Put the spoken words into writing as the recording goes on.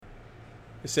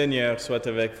Le Seigneur soit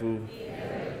avec vous.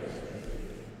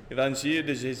 Évangile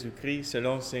de Jésus-Christ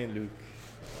selon saint Luc.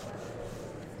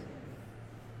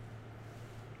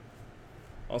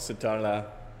 En ce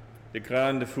temps-là, de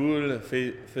grandes foules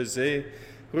faisaient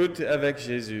route avec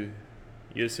Jésus.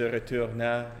 Il se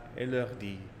retourna et leur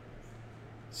dit,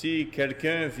 « Si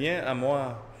quelqu'un vient à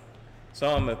moi,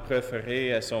 sans me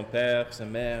préférer à son père, sa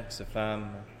mère, sa femme,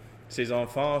 ses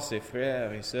enfants, ses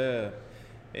frères et sœurs,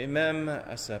 et même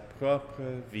à sa propre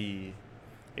vie,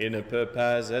 il ne peut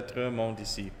pas être mon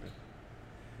disciple.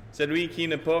 Celui qui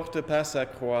ne porte pas sa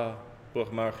croix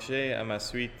pour marcher à ma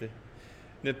suite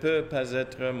ne peut pas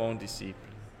être mon disciple.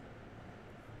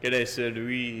 Quel est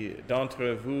celui d'entre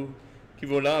vous qui,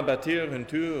 voulant bâtir une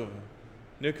tour,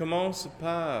 ne commence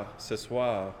par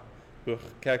s'asseoir pour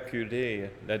calculer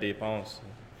la dépense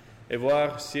et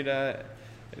voir s'il a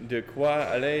de quoi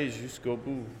aller jusqu'au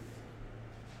bout?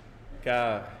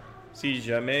 Car si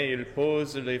jamais il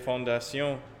pose les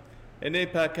fondations et n'est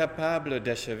pas capable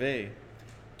d'achever,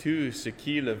 tous ceux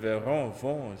qui le verront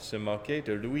vont se moquer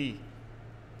de lui.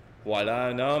 Voilà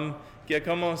un homme qui a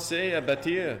commencé à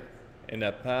bâtir et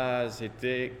n'a pas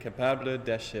été capable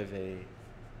d'achever.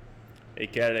 Et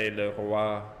quel est le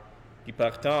roi qui,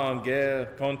 partant en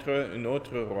guerre contre un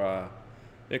autre roi,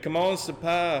 ne commence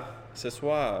par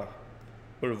s'asseoir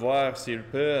pour voir s'il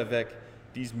peut, avec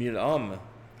 10 000 hommes,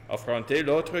 affronter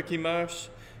l'autre qui marche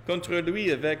contre lui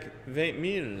avec 20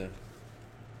 000.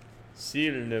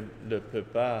 S'il ne le peut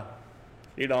pas,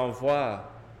 il envoie,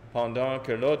 pendant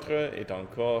que l'autre est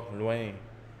encore loin,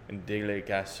 une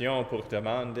délégation pour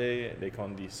demander les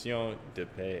conditions de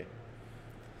paix.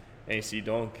 Ainsi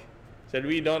donc,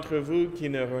 celui d'entre vous qui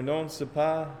ne renonce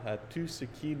pas à tout ce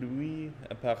qui lui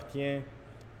appartient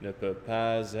ne peut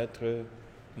pas être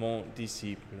mon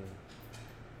disciple.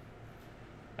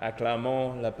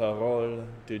 Acclamons la parole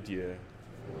de Dieu.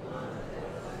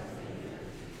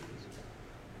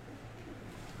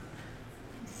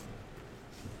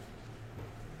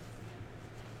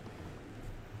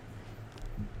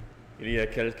 Il y a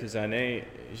quelques années,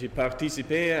 j'ai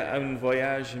participé à un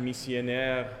voyage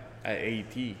missionnaire à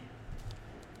Haïti.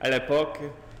 À l'époque,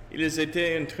 ils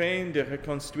étaient en train de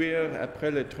reconstruire après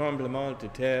le tremblement de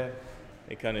terre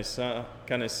et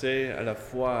connaissaient à la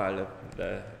fois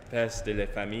la peste et la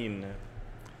famine.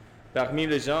 Parmi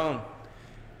les gens,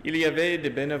 il y avait des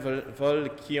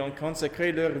bénévoles qui ont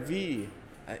consacré leur vie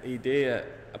à aider à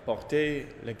apporter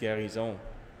la guérison.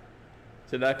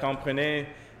 Cela comprenait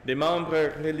des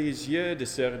membres religieux de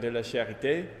Sœurs de la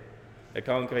Charité, la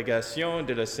congrégation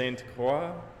de la Sainte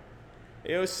Croix,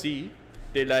 et aussi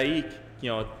des laïcs qui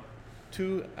ont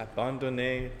tout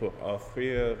abandonné pour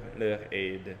offrir leur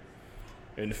aide.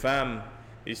 Une femme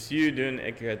issue d'une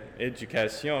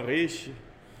éducation riche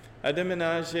a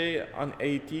déménagé en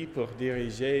Haïti pour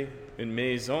diriger une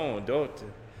maison d'hôtes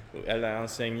où elle a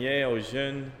enseigné aux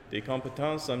jeunes des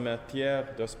compétences en matière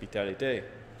d'hospitalité.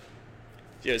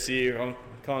 J'ai aussi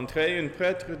rencontré un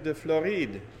prêtre de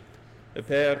Floride, le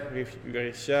Père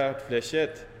Richard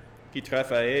Fléchette, qui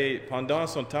travaillait pendant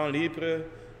son temps libre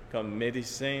comme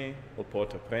médecin au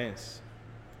Port-au-Prince.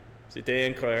 C'était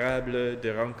incroyable de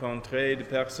rencontrer des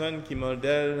personnes qui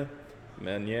modèlent de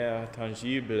manière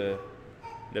tangible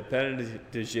l'appel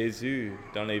de Jésus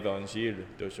dans l'Évangile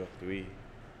d'aujourd'hui.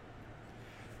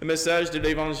 Le message de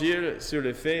l'Évangile sur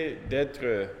le fait d'être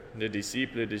le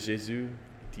disciple de Jésus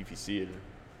est difficile.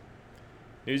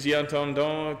 Nous y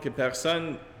entendons que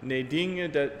personne n'est digne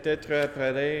d'être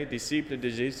appelé disciple de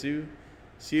Jésus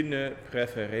s'il ne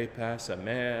préférait pas sa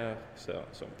mère,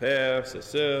 son père, sa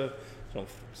sœur,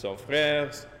 son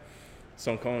frère,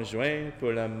 son conjoint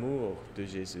pour l'amour de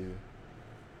Jésus.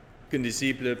 Qu'un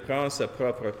disciple prend sa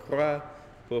propre croix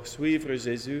pour suivre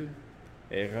Jésus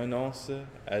et renonce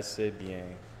à ses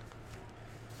biens.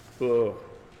 Pour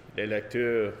les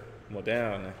lecteurs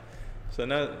modernes,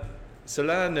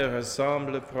 cela ne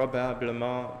ressemble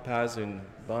probablement pas à une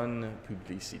bonne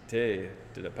publicité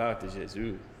de la part de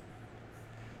Jésus.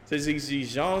 Ces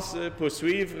exigences pour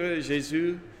suivre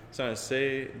Jésus sont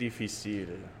assez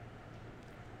difficiles.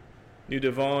 Nous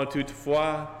devons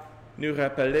toutefois nous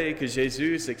rappeler que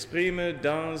Jésus s'exprime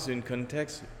dans un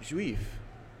contexte juif.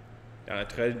 Dans la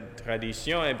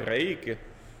tradition hébraïque,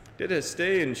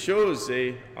 détester une chose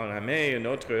et en aimer une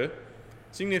autre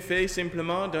signifie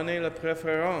simplement donner la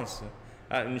préférence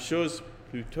à une chose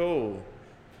plutôt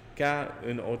qu'à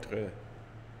une autre,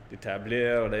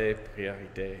 d'établir les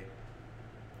priorités.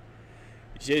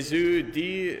 Jésus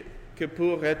dit que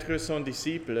pour être son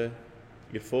disciple,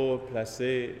 il faut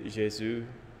placer Jésus,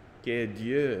 qui est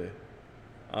Dieu,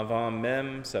 avant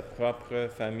même sa propre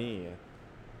famille.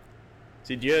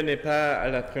 Si Dieu n'est pas à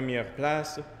la première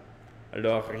place,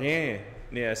 alors rien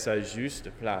n'est à sa juste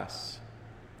place.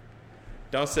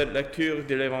 Dans cette lecture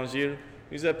de l'Évangile,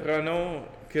 nous apprenons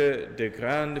que de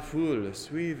grandes foules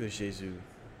suivent Jésus.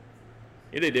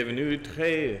 Il est devenu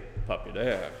très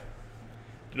populaire.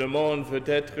 Tout le monde veut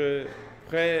être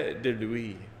près de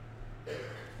lui.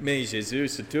 Mais Jésus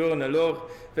se tourne alors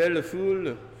vers la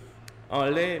foule en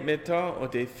les mettant au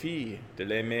défi de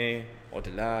l'aimer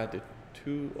au-delà de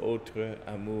tout autre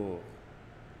amour.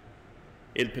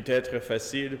 Il peut être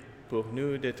facile pour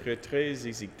nous d'être très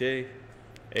excités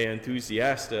et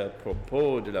enthousiastes à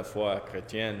propos de la foi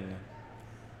chrétienne,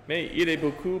 mais il est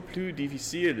beaucoup plus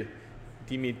difficile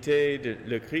d'imiter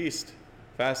le Christ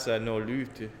face à nos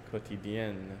luttes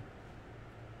quotidiennes.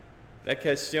 La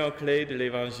question clé de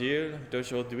l'Évangile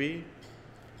d'aujourd'hui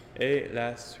est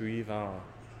la suivante.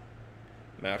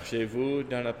 Marchez-vous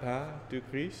dans la part du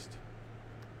Christ?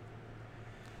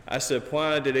 À ce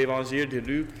point de l'Évangile de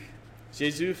Luc,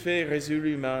 Jésus fait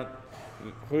résolument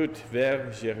route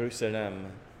vers Jérusalem,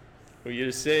 où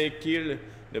il sait qu'il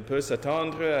ne peut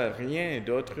s'attendre à rien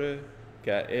d'autre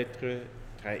qu'à être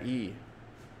trahi,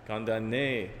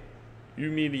 condamné,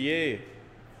 humilié,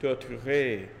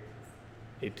 torturé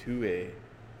et tué.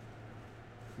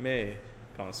 Mais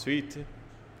qu'ensuite,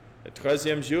 le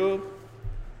troisième jour,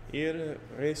 il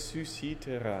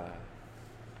ressuscitera.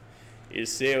 Il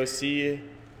sait aussi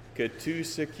que tous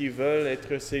ceux qui veulent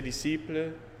être ses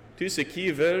disciples, tous ceux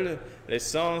qui veulent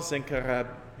l'essence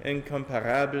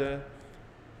incomparable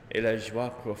et la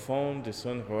joie profonde de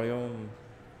son royaume,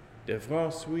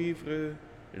 devront suivre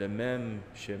le même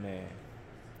chemin.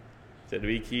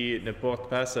 Celui qui ne porte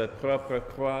pas sa propre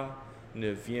croix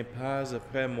ne vient pas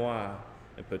après moi,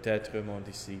 ne peut être mon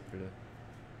disciple.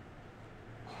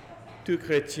 Tout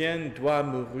chrétien doit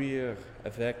mourir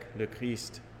avec le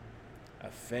Christ,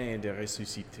 afin de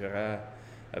ressusciter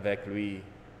avec lui.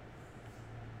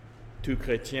 Tout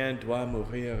chrétien doit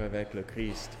mourir avec le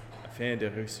Christ, afin de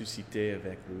ressusciter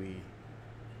avec lui.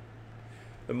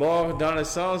 La mort, dans le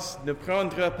sens, ne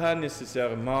prendra pas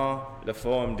nécessairement la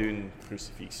forme d'une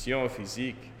crucifixion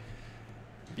physique,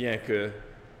 bien que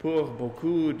pour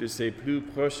beaucoup de ses plus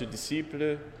proches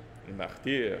disciples, le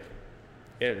martyr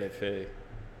est le fait.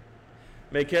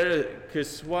 Mais quelle que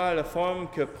soit la forme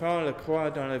que prend la croix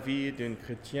dans la vie d'un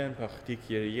chrétien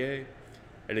particulier,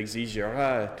 elle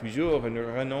exigera toujours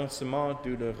un renoncement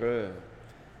douloureux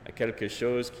à quelque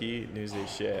chose qui nous est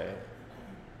cher.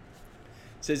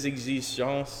 Ces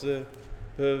exigences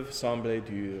peuvent sembler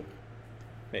dures,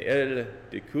 mais elles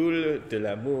découlent de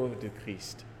l'amour de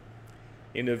Christ.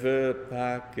 Il ne veut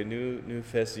pas que nous nous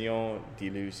fassions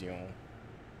d'illusions.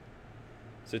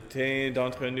 Certains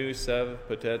d'entre nous savent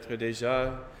peut-être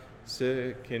déjà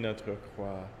ce qu'est notre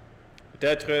croix.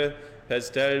 Peut-être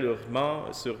pèse-t-elle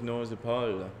lourdement sur nos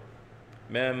épaules,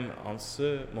 même en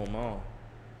ce moment.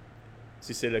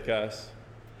 Si c'est le cas,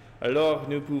 alors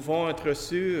nous pouvons être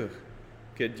sûrs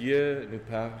que Dieu nous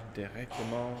parle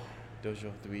directement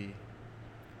d'aujourd'hui.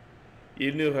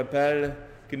 Il nous rappelle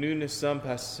que nous ne sommes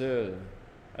pas seuls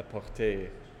à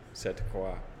porter cette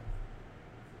croix.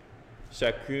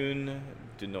 Chacune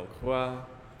de nos croix,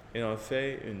 il en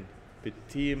fait un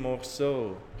petit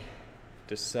morceau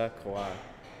de sa croix.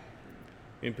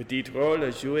 Un petit rôle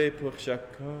à jouer pour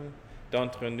chacun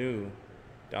d'entre nous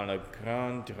dans le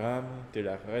grand drame de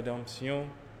la rédemption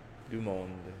du monde.